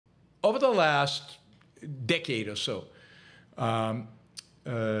over the last decade or so, there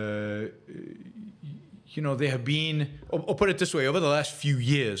have been, or put it this way, over the last few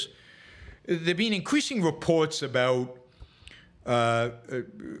years, there have been increasing reports about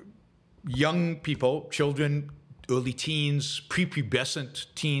young people, children, early teens, prepubescent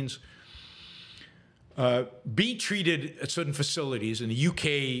teens, being treated at certain facilities. In the UK,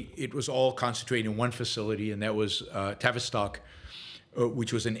 it was all concentrated in one facility, and that was Tavistock,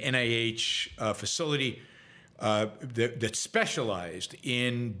 which was an NIH facility that specialized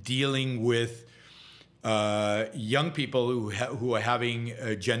in dealing with young people who are having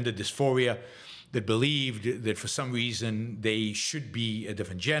gender dysphoria, that believed that for some reason they should be a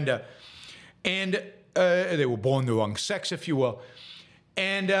different gender, and they were born the wrong sex, if you will.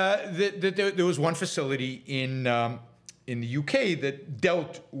 And there was one facility in the UK that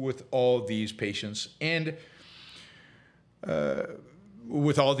dealt with all these patients and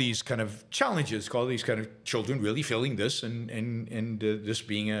with all these kind of challenges, all these kind of children really feeling this and this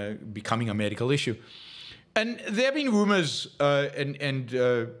becoming a medical issue. And there have been rumors and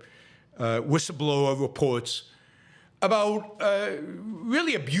whistleblower reports about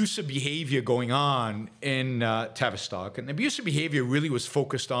really abusive behavior going on in Tavistock. And abusive behavior really was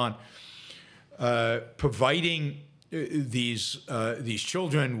focused on providing these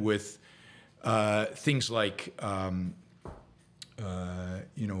children with things like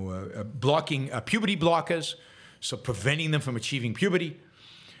blocking puberty blockers, so preventing them from achieving puberty,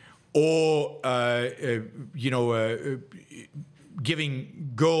 or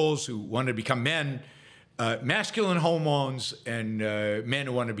giving girls who want to become men masculine hormones, and men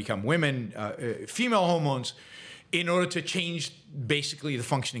who want to become women female hormones, in order to change basically the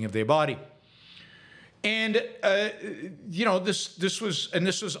functioning of their body. And this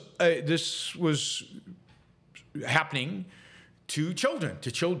was happening to children,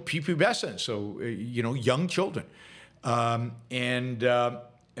 prepubescent, so young children, there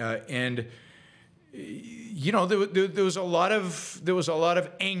was a lot of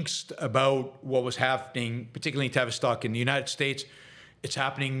angst about what was happening, particularly in Tavistock in the United States. It's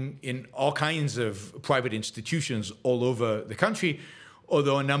happening in all kinds of private institutions all over the country,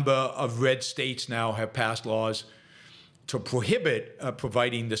 although a number of red states now have passed laws to prohibit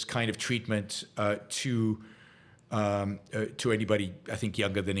providing this kind of treatment to anybody, I think,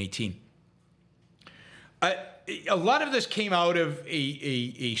 younger than 18. A lot of this came out of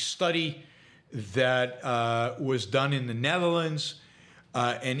a study that was done in the Netherlands,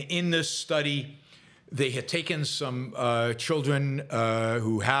 and in this study, they had taken some children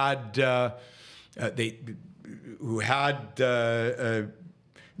who had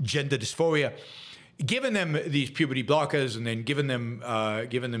gender dysphoria, given them these puberty blockers, and then given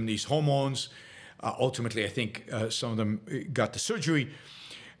them these hormones. Ultimately, I think some of them got the surgery,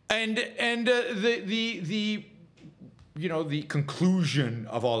 and the conclusion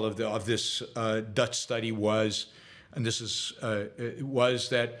of all of this Dutch study was, and this is was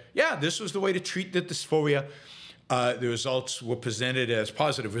that this was the way to treat the dysphoria. The results were presented as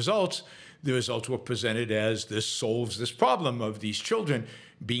positive results. The results were presented as this solves this problem of these children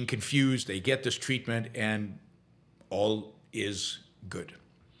being confused. They get this treatment, and all is good.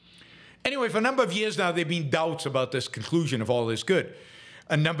 Anyway, for a number of years now, there have been doubts about this conclusion of all is good.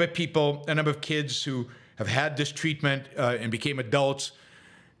 A number of kids who have had this treatment and became adults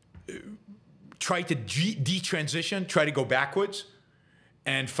tried to detransition, try to go backwards,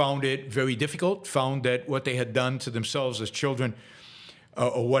 and found it very difficult, found that what they had done to themselves as children,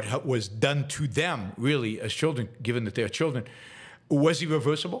 or what was done to them really as children, given that they're children, was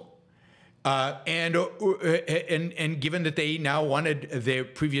irreversible. And given that they now wanted their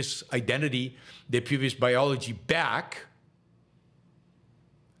previous identity, their previous biology back,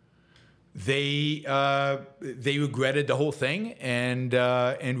 they regretted the whole thing and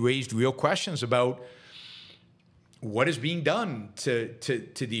raised real questions about what is being done to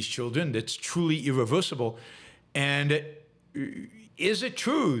these children that's truly irreversible, and is it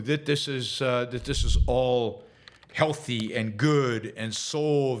true that this is all healthy and good and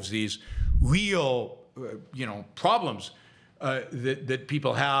solves these real problems that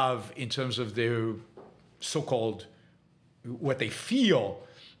people have in terms of their so-called, what they feel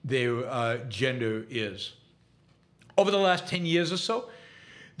their gender is. Over the last 10 years or so,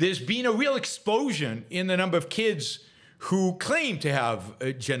 there's been a real explosion in the number of kids who claim to have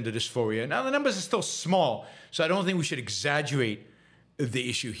gender dysphoria. Now, the numbers are still small, so I don't think we should exaggerate the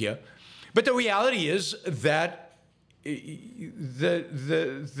issue here. But the reality is that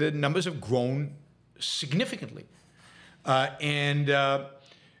the numbers have grown significantly, and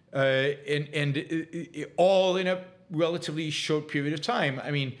all in a relatively short period of time.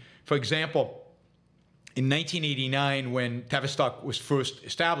 I mean, for example, in 1989, when Tavistock was first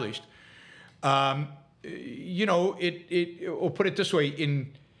established, you know, or put it this way,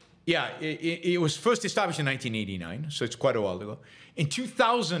 it was first established in 1989, so it's quite a while ago. In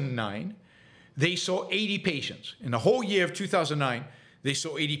 2009, they saw 80 patients. In the whole year of 2009, they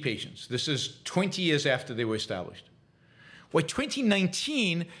saw 80 patients. This is 20 years after they were established. By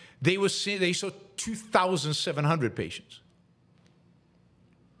 2019, they saw 2,700 patients.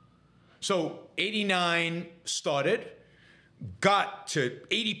 So 89 started, got to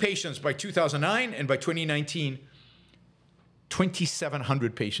 80 patients by 2009, and by 2019,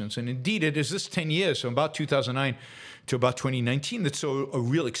 2,700 patients. And indeed, it is this 10 years, from about 2009 to about 2019, that saw a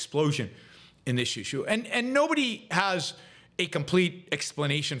real explosion in this issue. And nobody has a complete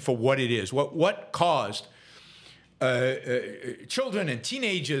explanation for what it is, what caused children and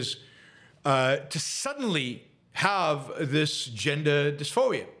teenagers to suddenly have this gender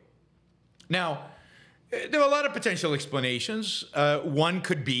dysphoria. Now, there are a lot of potential explanations. One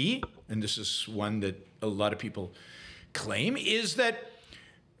could be, and this is one that a lot of people claim, is that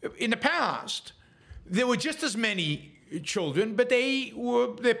in the past, there were just as many children, but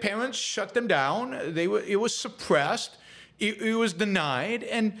their parents shut them down. It was suppressed. It was denied.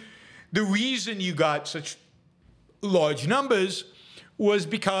 And the reason you got such large numbers was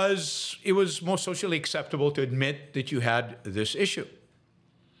because it was more socially acceptable to admit that you had this issue.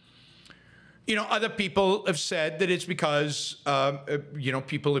 You know, other people have said that it's because, you know,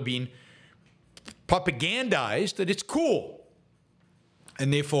 people are being propagandized that it's cool.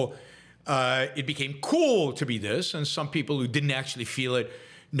 And therefore, it became cool to be this. And some people who didn't actually feel it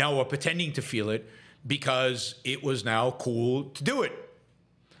now are pretending to feel it because it was now cool to do it.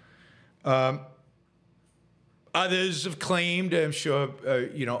 Others have claimed, I'm sure,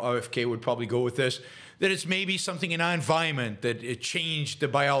 you know, RFK would probably go with this, that it's maybe something in our environment, that it changed the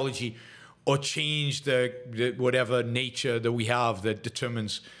biology or changed the whatever nature that we have that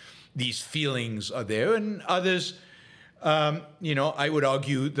determines these feelings are there. And others, you know, I would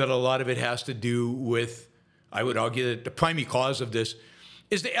argue that a lot of it has to do with, I would argue that the primary cause of this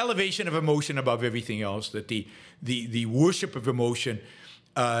is the elevation of emotion above everything else, that the worship of emotion,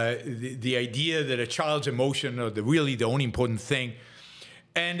 the idea that a child's emotion are really the only important thing.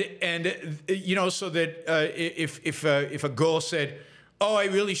 And you know, so that if a girl said, oh, I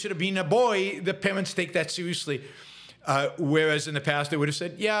really should have been a boy, the parents take that seriously. Whereas in the past, they would have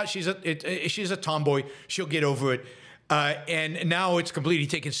said, yeah, she's a tomboy, she'll get over it. And now it's completely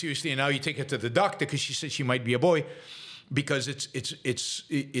taken seriously, and now you take her to the doctor because she said she might be a boy, because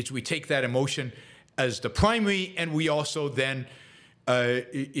we take that emotion as the primary, and we also then,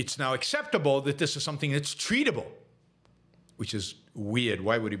 it's now acceptable that this is something that's treatable, which is weird.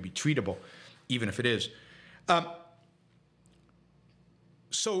 Why would it be treatable, even if it is?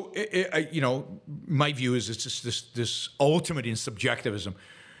 So, you know, my view is it's just this ultimate in subjectivism,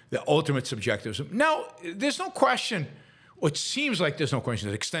 the ultimate subjectivism. Now, there's no question, or it seems like there's no question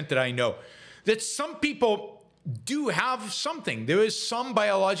to the extent that I know, that some people do have something. There is some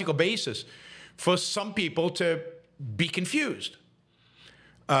biological basis for some people to be confused.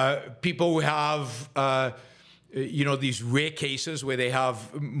 People who have, you know, these rare cases where they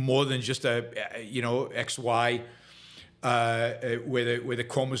have more than just a, you know, XY, where the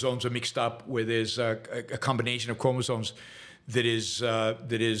chromosomes are mixed up, where there's a combination of chromosomes that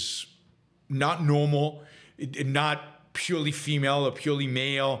is not normal, not purely female or purely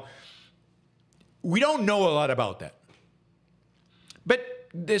male. We don't know a lot about that. But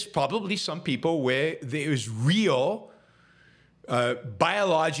there's probably some people where there is real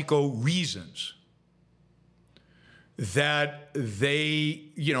biological reasons that they,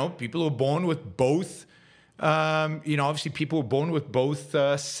 you know, people who are born with both, you know, obviously people who are born with both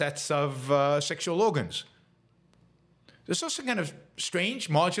sets of sexual organs. There's also kind of strange,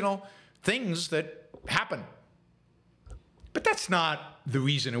 marginal things that happen. But that's not the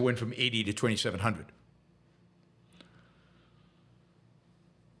reason it went from 80 to 2,700.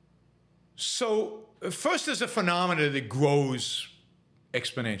 So first, there's a phenomenon that grows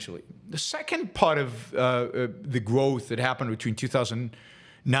exponentially. The second part of the growth that happened between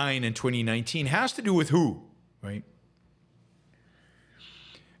 2009 and 2019 has to do with who, right?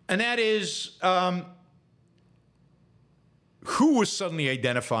 And that is who was suddenly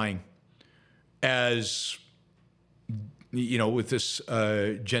identifying as, you know, with this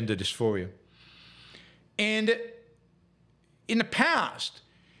gender dysphoria. And in the past,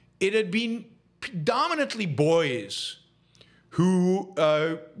 it had been predominantly boys who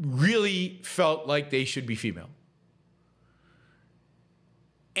really felt like they should be female.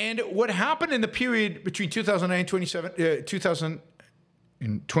 And what happened in the period between 2009 and 2009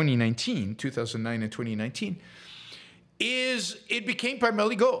 and 2019, is it became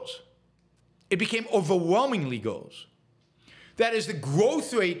primarily girls. It became overwhelmingly girls. That is, the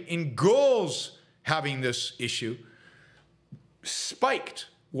growth rate in girls having this issue spiked,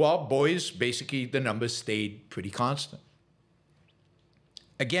 while boys, basically, the numbers stayed pretty constant.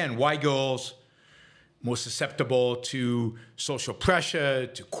 Again, why girls? More susceptible to social pressure,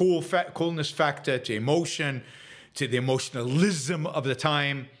 to coolness factor, to emotion, to the emotionalism of the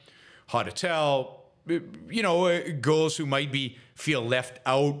time. Hard to tell. You know, girls who might feel left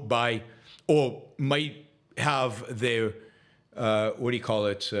out by, or might have their,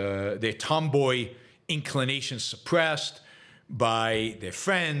 their tomboy inclinations suppressed by their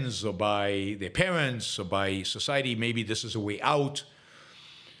friends or by their parents or by society. Maybe this is a way out.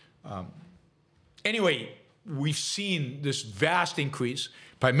 Anyway, we've seen this vast increase,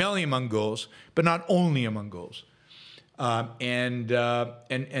 primarily among girls, but not only among girls. And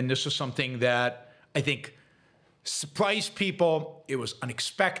this is something that I think surprised people. It was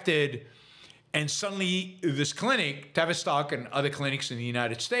unexpected. And suddenly this clinic, Tavistock and other clinics in the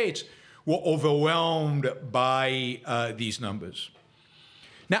United States, were overwhelmed by these numbers.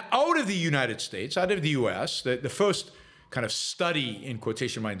 Now, out of the United States, out of the US, the first kind of study, in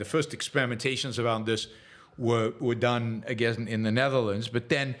quotation marks, the first experimentations around this were done, again, in the Netherlands. But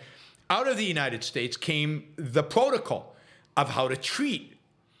then out of the United States came the protocol of how to treat.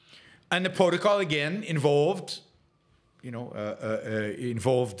 And the protocol, again, involved,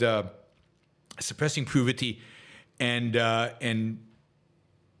 suppressing puberty and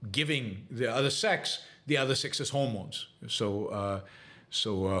giving the other sex's hormones. So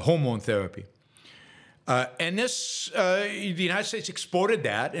hormone therapy. And this, the United States exported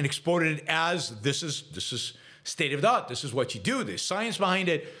that and exported it as this is state of the art. This is what you do. There's science behind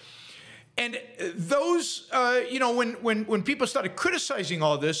it. And those, when people started criticizing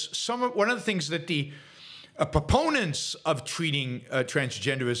all this, one of the things that the proponents of treating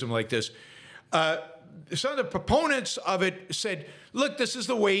transgenderism like this, some of the proponents of it said, look, this is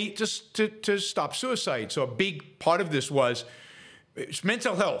the way to stop suicide. So a big part of this was it's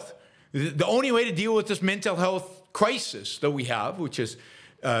mental health. The only way to deal with this mental health crisis that we have, which is,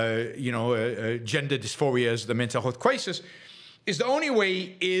 gender dysphoria is the mental health crisis, is the only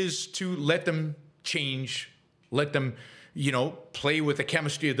way is to let them change, let them, play with the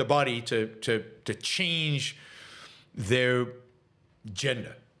chemistry of the body to change their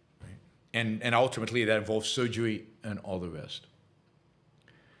gender. Right? And ultimately that involves surgery and all the rest.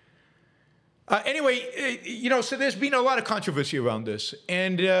 Anyway, so there's been a lot of controversy around this.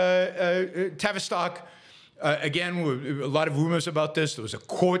 And Tavistock, again, a lot of rumors about this. There was a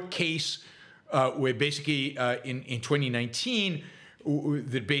court case where basically in 2019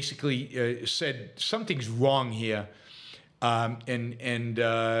 that basically said something's wrong here. Doing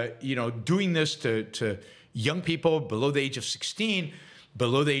this to young people below the age of 16,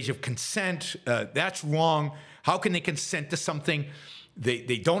 below the age of consent, that's wrong. How can they consent to something?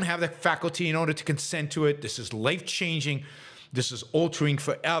 They don't have the faculty in order to consent to it. This is life-changing. This is altering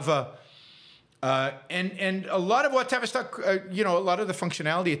forever. And a lot of what Tavistock, a lot of the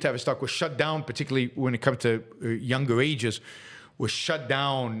functionality at Tavistock was shut down, particularly when it comes to younger ages, was shut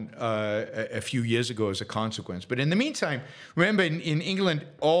down a few years ago as a consequence. But in the meantime, remember, in England,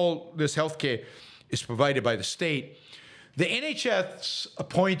 all this healthcare is provided by the state. The NHS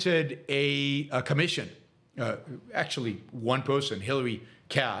appointed a commission. Actually, one person, Hilary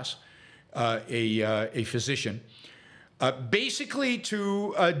Cass, a physician, basically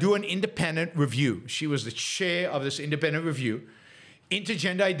to do an independent review. She was the chair of this independent review into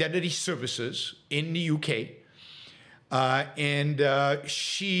gender identity services in the UK.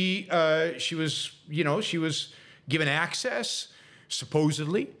 She was given access,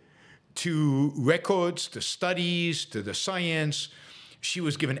 supposedly, to records, to studies, to the science. She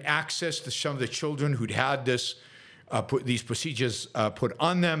was given access to some of the children who'd had these procedures put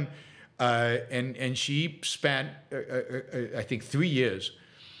on them. And she spent, I think, 3 years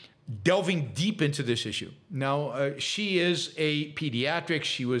delving deep into this issue. Now, she is a pediatric.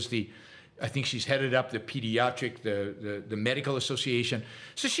 She was I think she's headed up the pediatric, the medical association.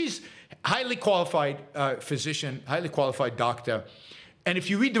 So she's highly qualified physician, highly qualified doctor. And if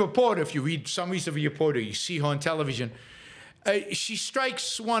you read the report, if you read summaries of the report, or you see her on television, she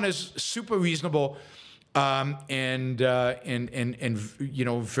strikes one as super reasonable and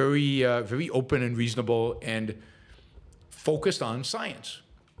very open and reasonable and focused on science.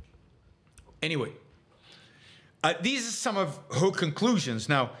 Anyway, these are some of her conclusions.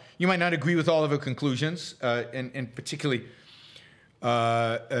 Now, you might not agree with all of her conclusions, and particularly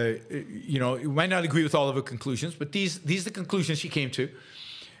You know, you might not agree with all of her conclusions, but these are the conclusions she came to.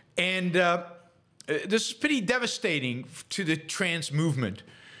 And this is pretty devastating to the trans movement,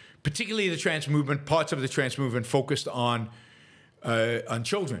 particularly the trans movement, parts of the trans movement focused on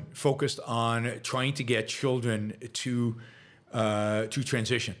children, focused on trying to get children to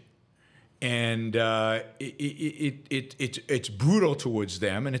transition. And it's brutal towards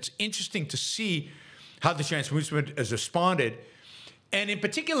them. And it's interesting to see how the trans movement has responded. And in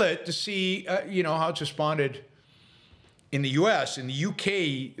particular, to see, you know, how it's responded in the US. In the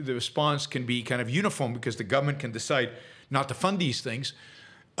UK, the response can be kind of uniform because the government can decide not to fund these things.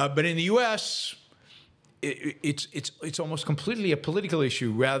 But in the US, it's almost completely a political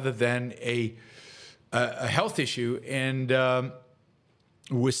issue rather than a health issue. And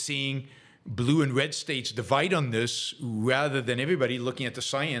we're seeing blue and red states divide on this rather than everybody looking at the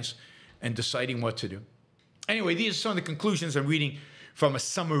science and deciding what to do. Anyway, these are some of the conclusions I'm reading from a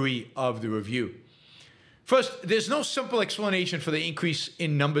summary of the review. First, there's no simple explanation for the increase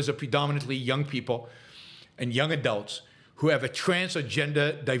in numbers of predominantly young people and young adults who have a trans or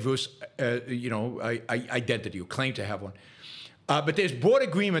gender diverse identity or claim to have one. But there's broad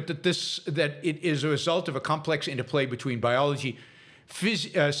agreement that it is a result of a complex interplay between biology,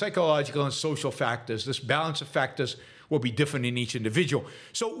 psychological and social factors. This balance of factors will be different in each individual.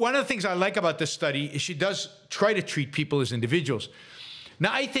 So one of the things I like about this study is she does try to treat people as individuals.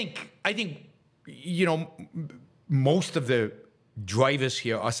 Now, I think, you know, most of the drivers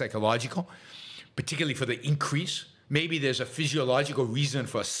here are psychological, particularly for the increase. Maybe there's a physiological reason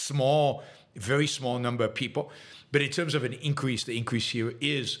for a small, very small number of people. But in terms of an increase, the increase here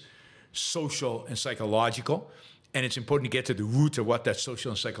is social and psychological. And it's important to get to the root of what that social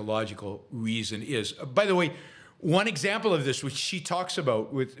and psychological reason is. By the way, one example of this, which she talks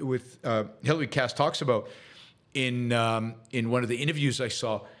about, with Hilary Cass talks about in one of the interviews I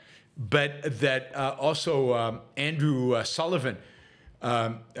saw, but that also Andrew Sullivan,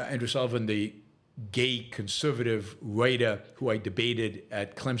 the gay conservative writer who I debated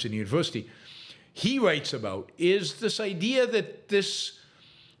at Clemson University, he writes about is this idea that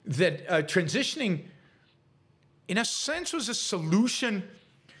transitioning, in a sense, was a solution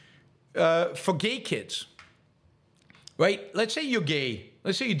for gay kids, right? Let's say you're gay.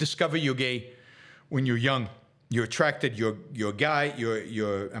 Let's say you discover you're gay when you're young. You're attracted. You're a guy.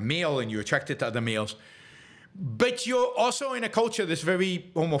 You're a male, and you're attracted to other males. But you're also in a culture that's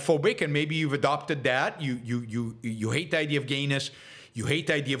very homophobic, and maybe you've adopted that. You hate the idea of gayness. You hate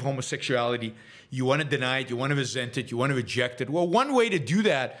the idea of homosexuality. You want to deny it. You want to resent it. You want to reject it. Well, one way to do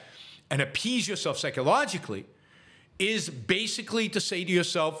that and appease yourself psychologically is basically to say to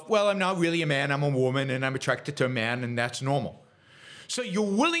yourself, well, I'm not really a man. I'm a woman, and I'm attracted to a man, and that's normal. So you're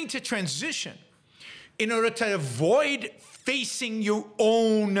willing to transition in order to avoid facing your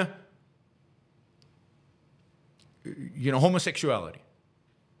own homosexuality.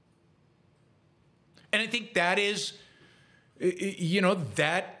 And I think that is,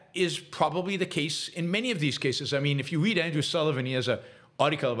 that is probably the case in many of these cases. I mean, if you read Andrew Sullivan, he has an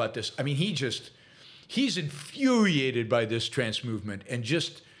article about this. I mean, he's infuriated by this trans movement and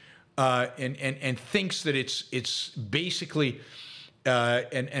just, and thinks that it's basically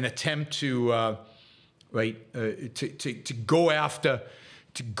an attempt to, to go after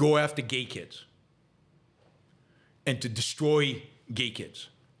gay kids and to destroy gay kids,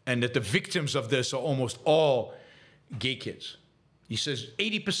 and that the victims of this are almost all gay kids. He says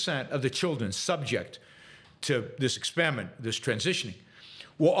 80% of the children subject to this experiment, this transitioning,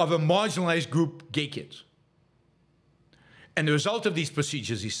 were of a marginalized group, gay kids. And the result of these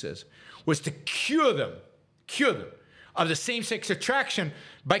procedures, he says, was to cure them of the same-sex attraction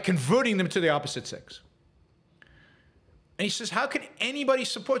by converting them to the opposite sex. And he says, how can anybody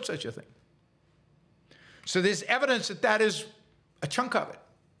support such a thing? So there's evidence that is a chunk of it.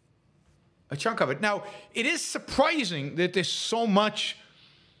 A chunk of it. Now, it is surprising that there's so much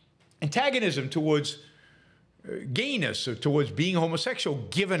antagonism towards gayness or towards being homosexual,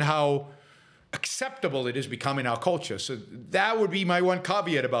 given how acceptable it has become in our culture. So that would be my one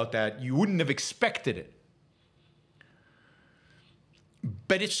caveat about that. You wouldn't have expected it.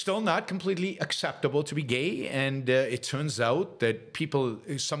 But it's still not completely acceptable to be gay, and it turns out that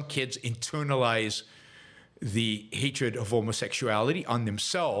some kids internalize the hatred of homosexuality on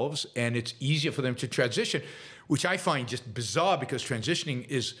themselves, and it's easier for them to transition, which I find just bizarre, because transitioning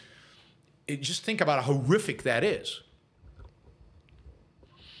is, just think about how horrific that is.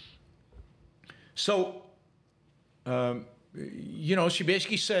 So, she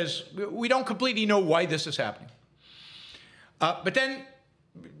basically says, we don't completely know why this is happening. But then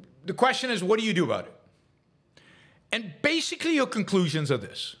the question is, what do you do about it? And basically your conclusions are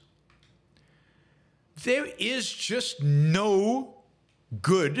this. There is just no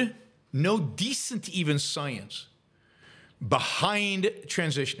good, no decent even science behind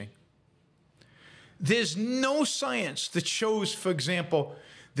transitioning. There's no science that shows, for example,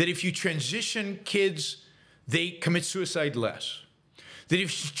 that if you transition kids, they commit suicide less. That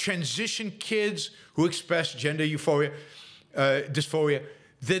if you transition kids who express gender dysphoria,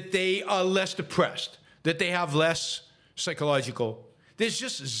 that they are less depressed, that they have less psychological. There's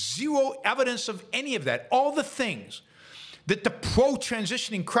just zero evidence of any of that. All the things that the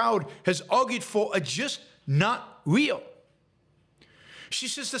pro-transitioning crowd has argued for are just not real. She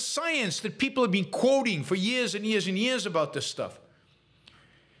says the science that people have been quoting for years and years and years about this stuff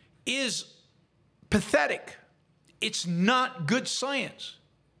is pathetic. It's not good science.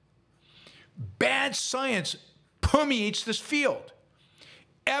 Bad science permeates this field.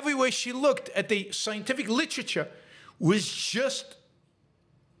 Everywhere she looked at the scientific literature was just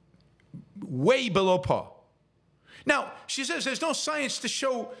way below par. Now, she says there's no science to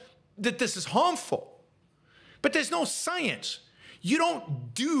show that this is harmful, but there's no science. You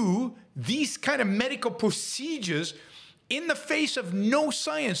don't do these kind of medical procedures in the face of no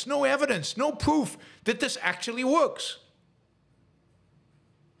science, no evidence, no proof that this actually works.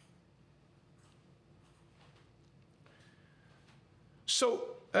 So,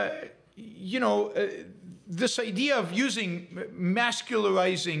 this idea of using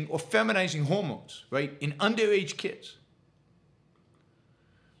mascularizing or feminizing hormones, right, in underage kids,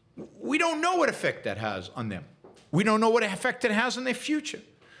 we don't know what effect that has on them. We don't know what effect it has on their future.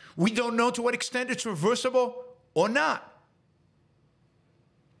 We don't know to what extent it's reversible or not.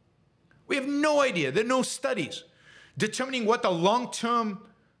 We have no idea. There are no studies determining what the long-term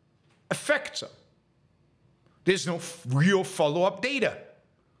effects are. There's no real follow-up data.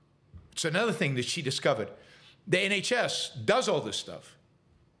 It's another thing that she discovered. The NHS does all this stuff,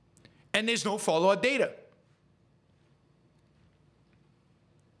 and there's no follow-up data.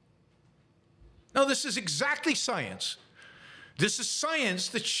 No, this is exactly science. This is science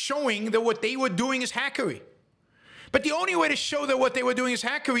that's showing that what they were doing is hackery. But the only way to show that what they were doing is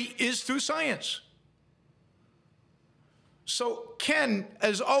hackery is through science. So, Ken,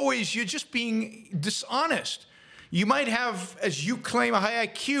 as always, you're just being dishonest. You might have, as you claim, a high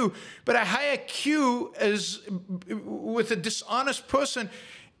IQ, but a high IQ with a dishonest person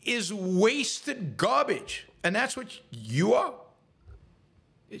is wasted garbage. And that's what you are.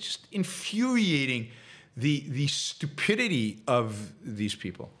 It's just infuriating, the stupidity of these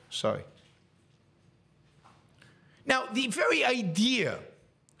people. Sorry. Now, the very idea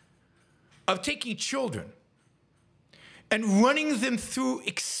of taking children and running them through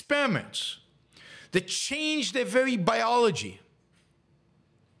experiments that change their very biology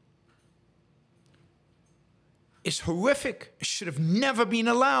is horrific. It should have never been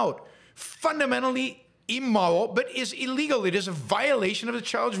allowed. Fundamentally immoral, but is illegal. It is a violation of the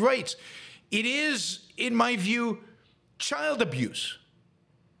child's rights. It is, in my view, child abuse.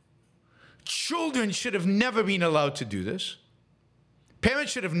 Children should have never been allowed to do this.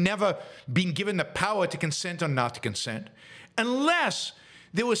 Parents should have never been given the power to consent or not to consent, unless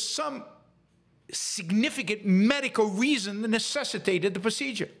there was some significant medical reason that necessitated the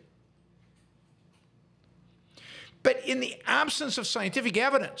procedure. But in the absence of scientific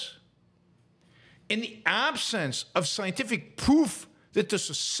evidence, in the absence of scientific proof that this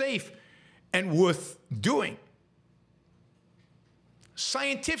is safe and worth doing,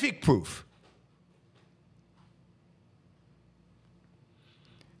 scientific proof,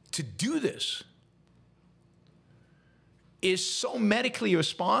 to do this is so medically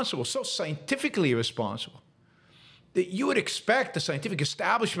irresponsible, so scientifically irresponsible, that you would expect the scientific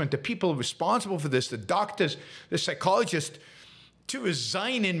establishment, the people responsible for this, the doctors, the psychologists, to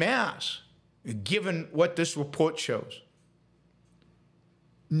resign en masse, given what this report shows.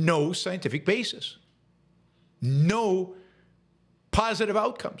 No scientific basis. No positive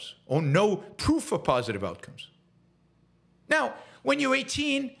outcomes, or no proof of positive outcomes. Now, when you're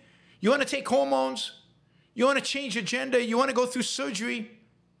 18, you want to take hormones, you want to change your gender, you want to go through surgery,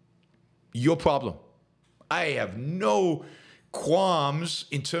 your problem. I have no qualms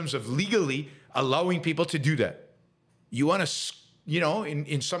in terms of legally allowing people to do that. You want to,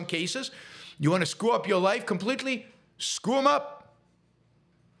 in some cases, you want to screw up your life completely, screw them up.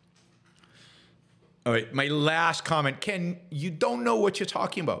 All right, my last comment. Ken, you don't know what you're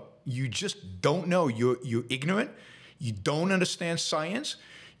talking about. You just don't know. You're ignorant. You don't understand science.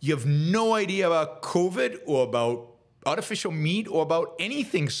 You have no idea about COVID or about artificial meat or about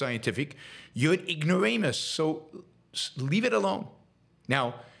anything scientific. You're an ignoramus, so leave it alone.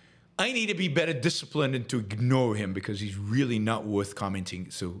 Now, I need to be better disciplined and to ignore him because he's really not worth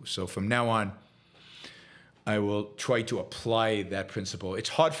commenting. So from now on, I will try to apply that principle. It's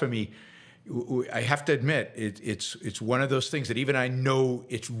hard for me. I have to admit, it's one of those things that even I know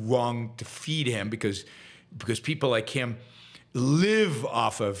it's wrong to feed him because people like him live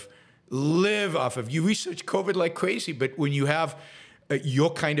off of. You research COVID like crazy, but when you have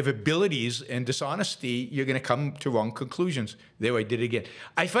your kind of abilities and dishonesty, you're going to come to wrong conclusions. There, I did it again.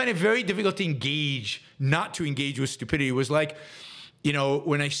 I find it very difficult to not to engage with stupidity. It was like,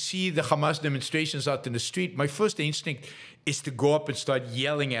 when I see the Hamas demonstrations out in the street, my first instinct is to go up and start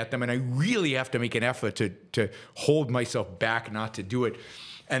yelling at them, and I really have to make an effort to hold myself back not to do it.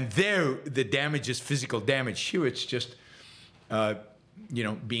 And there, the damage is physical damage. Here, it's just,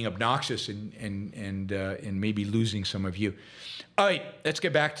 being obnoxious and maybe losing some of you. All right, let's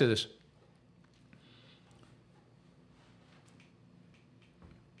get back to this.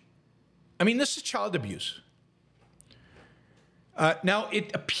 I mean, this is child abuse. Now,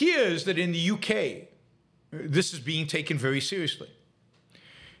 it appears that in the UK, this is being taken very seriously.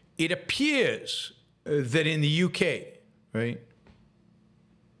 It appears that in the UK, right?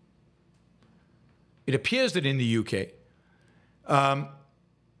 It appears that in the UK,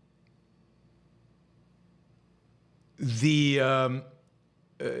 the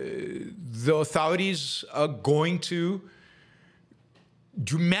authorities are going to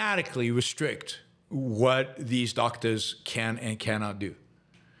dramatically restrict what these doctors can and cannot do.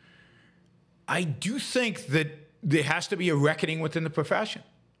 I do think that there has to be a reckoning within the profession.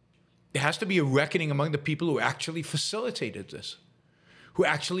 There has to be a reckoning among the people who actually facilitated this, who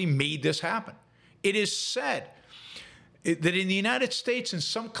actually made this happen. It is said that in the United States, in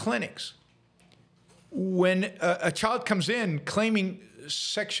some clinics, when a child comes in claiming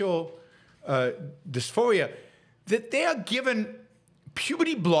sexual dysphoria, that they are given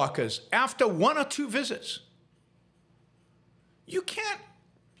puberty blockers after 1 or 2 visits. You can't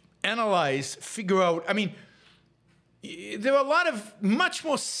analyze, figure out. I mean, there are a lot of much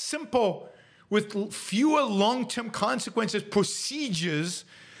more simple, with fewer long-term consequences, procedures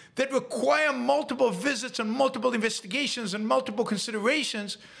that require multiple visits and multiple investigations and multiple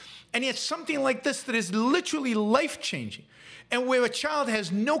considerations. And yet something like this that is literally life-changing, and where a child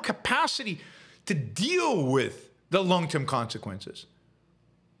has no capacity to deal with the long-term consequences.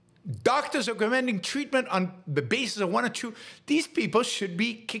 Doctors are recommending treatment on the basis of 1 or 2. These people should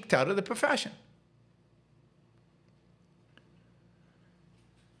be kicked out of the profession.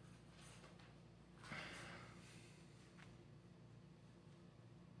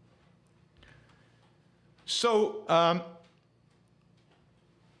 So,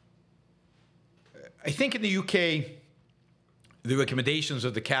 I think in the UK, the recommendations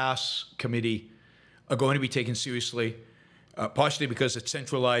of the CAS committee are going to be taken seriously, partially because it's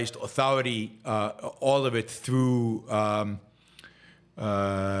centralized authority, all of it through the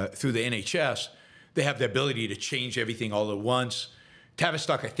NHS. They have the ability to change everything all at once.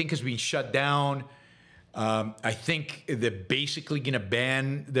 Tavistock, I think, has been shut down. I think they're basically going to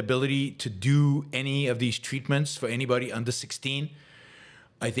ban the ability to do any of these treatments for anybody under 16.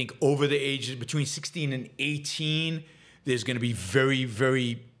 I think over the ages between 16 and 18, there's going to be very,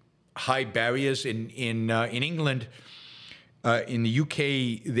 very high barriers. In England, in the UK,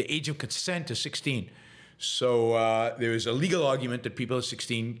 the age of consent is 16. So there is a legal argument that people at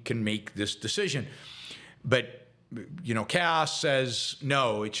 16 can make this decision. But, CAS says,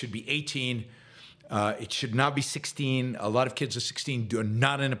 no, it should be 18. It should not be 16. A lot of kids at 16 are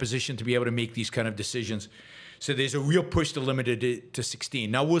not in a position to be able to make these kind of decisions. So there's a real push to limit it to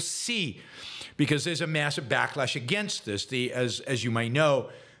 16. Now, we'll see, because there's a massive backlash against this. As you might know,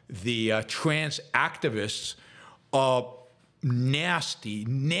 the trans activists are nasty,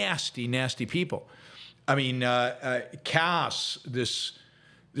 nasty, nasty people. I mean, Cass, this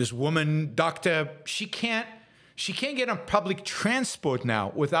woman, doctor, she can't get on public transport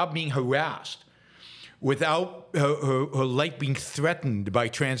now without being harassed, without her life being threatened by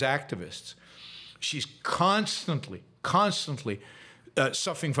trans activists. She's constantly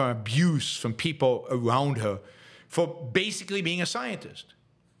suffering from abuse from people around her for basically being a scientist.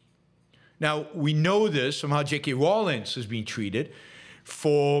 Now, we know this from how J.K. Rowling is being treated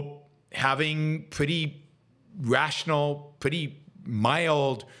for having pretty rational, pretty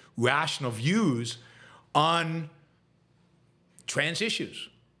mild, rational views on trans issues.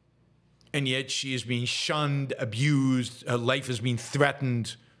 And yet she is being shunned, abused, her life is being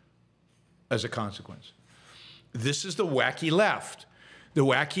threatened as a consequence. This is the wacky left. The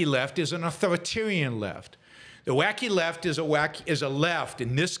wacky left is an authoritarian left. The wacky left is a left,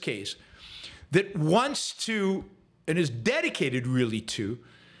 in this case, that wants to, and is dedicated really to,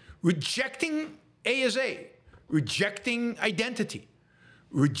 rejecting A as A, rejecting identity,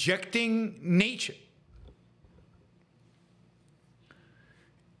 rejecting nature.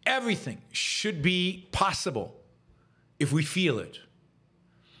 Everything should be possible if we feel it.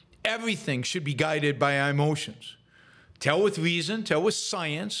 Everything should be guided by our emotions. Tell with reason, tell with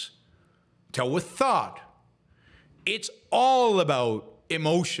science, tell with thought. It's all about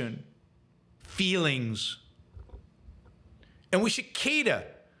emotion, feelings. And we should cater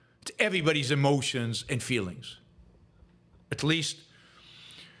to everybody's emotions and feelings. At least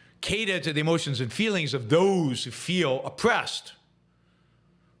cater to the emotions and feelings of those who feel oppressed,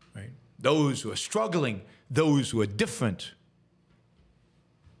 right? Those who are struggling, those who are different.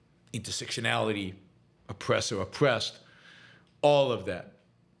 Intersectionality, oppressor, oppressed, all of that.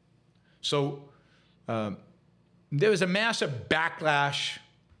 So there was a massive backlash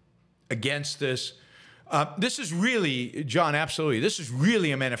against this. This is really, John, absolutely, this is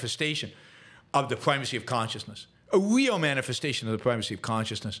really a manifestation of the primacy of consciousness, a real manifestation of the primacy of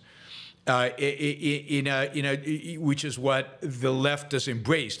consciousness, which is what the left has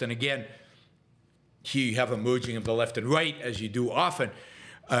embraced. And again, here you have a merging of the left and right, as you do often.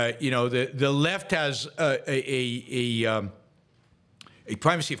 The left has a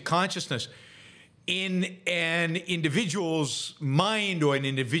primacy of consciousness in an individual's mind or an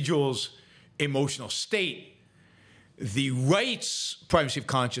individual's emotional state. The right's primacy of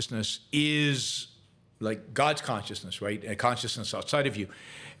consciousness is like God's consciousness, right? A consciousness outside of you.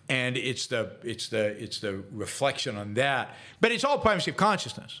 And it's the reflection on that. But it's all primacy of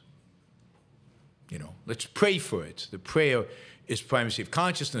consciousness. You know, let's pray for it. The prayer is primacy of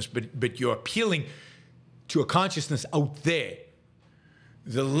consciousness, but you're appealing to a consciousness out there.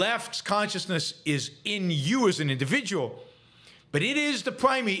 The left's consciousness is in you as an individual, but it is the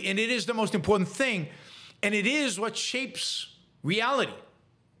primary and it is the most important thing, and it is what shapes reality.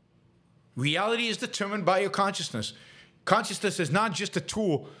 Reality is determined by your consciousness. Consciousness is not just a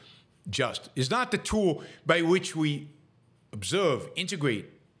tool, is not the tool by which we observe, integrate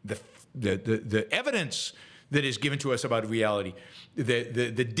the evidence that is given to us about reality,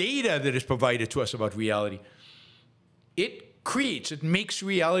 the data that is provided to us about reality. It makes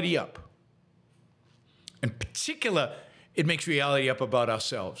reality up. In particular, it makes reality up about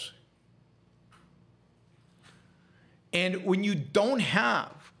ourselves. And when you don't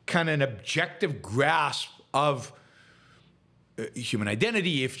have kind of an objective grasp of human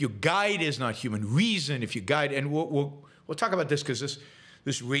identity, if your guide is not human reason, if your guide, and we'll talk about this because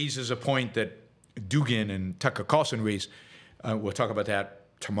this raises a point that Dugan and Tucker Carlson raised. We'll talk about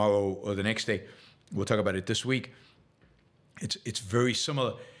that tomorrow or the next day. We'll talk about it this week. It's very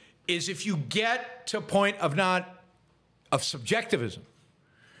similar. Is if you get to a point of subjectivism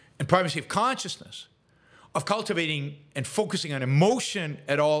and primacy of consciousness, of cultivating and focusing on emotion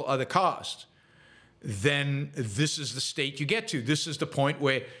at all other costs, then this is the state you get to. This is the point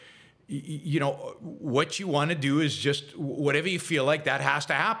where, you know, what you want to do is just whatever you feel like, that has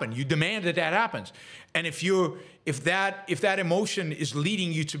to happen. You demand that happens. And if that emotion is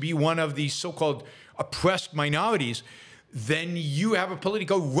leading you to be one of these so-called oppressed minorities, then you have a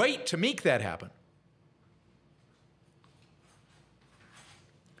political right to make that happen.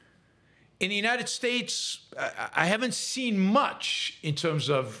 In the United States, I haven't seen much in terms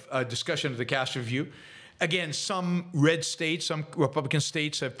of discussion of the caste review. Again, some red states, some Republican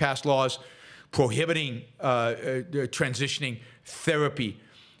states have passed laws prohibiting transitioning therapy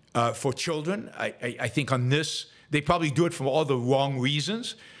for children. I think on this, they probably do it for all the wrong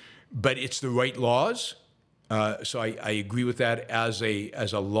reasons, but it's the right laws. So I agree with that as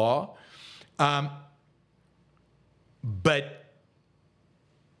a law. But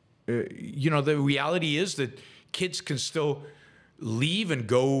you know, the reality is that kids can still leave and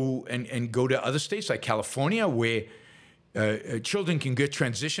go to other states like California, where children can get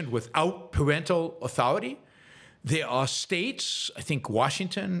transitioned without parental authority. There are states, I think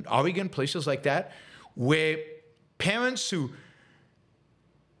Washington, Oregon, places like that, where parents who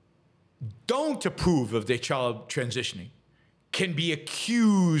don't approve of their child transitioning can be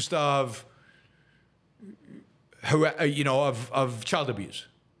accused of, of child abuse.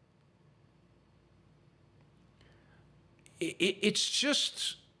 It's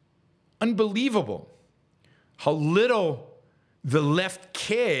just unbelievable how little the left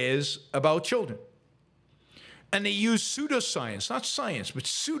cares about children. And they use pseudoscience, not science, but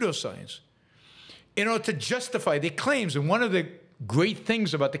pseudoscience, in order to justify their claims. And one of the great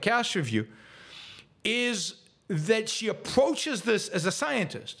things about the caste review is that she approaches this as a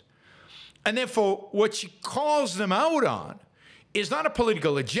scientist. And therefore, what she calls them out on is not a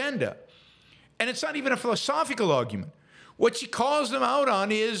political agenda, and it's not even a philosophical argument. What she calls them out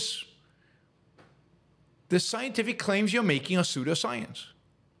on is the scientific claims you're making are pseudoscience.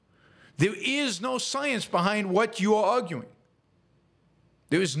 There is no science behind what you are arguing.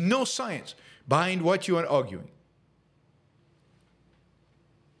 There is no science behind what you are arguing.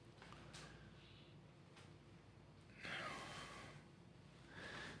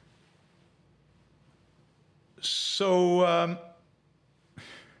 So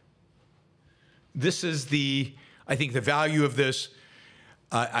this is I think the value of this.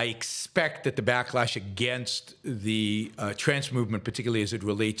 I expect that the backlash against the trans movement, particularly as it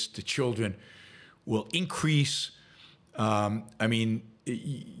relates to children, will increase. I mean,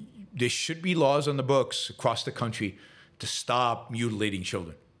 there should be laws on the books across the country to stop mutilating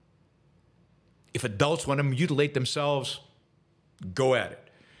children. If adults want to mutilate themselves, go at it.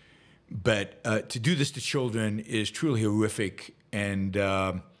 But to do this to children is truly horrific and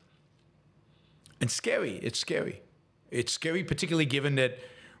scary. It's scary. It's scary, particularly given that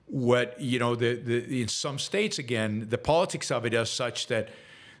in some states, again, the politics of it are such that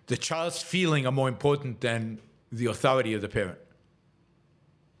the child's feeling are more important than the authority of the parent.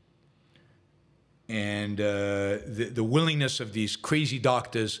 And the willingness of these crazy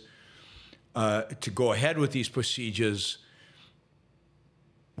doctors to go ahead with these procedures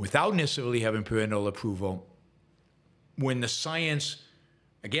without necessarily having parental approval, when the science,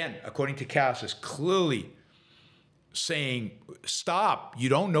 again, according to Cass, is clearly saying, stop, you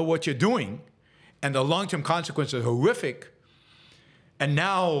don't know what you're doing, and the long-term consequences are horrific. And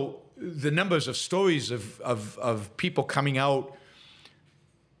now the numbers of stories of people coming out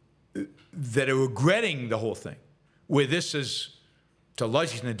that are regretting the whole thing, where this is to a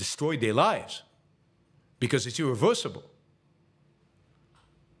large extent destroyed their lives because it's irreversible.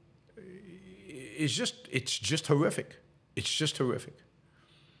 It's just horrific. It's just horrific.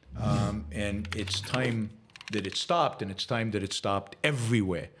 And it's time that it stopped, and it's time that it stopped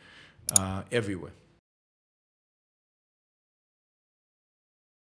everywhere, everywhere.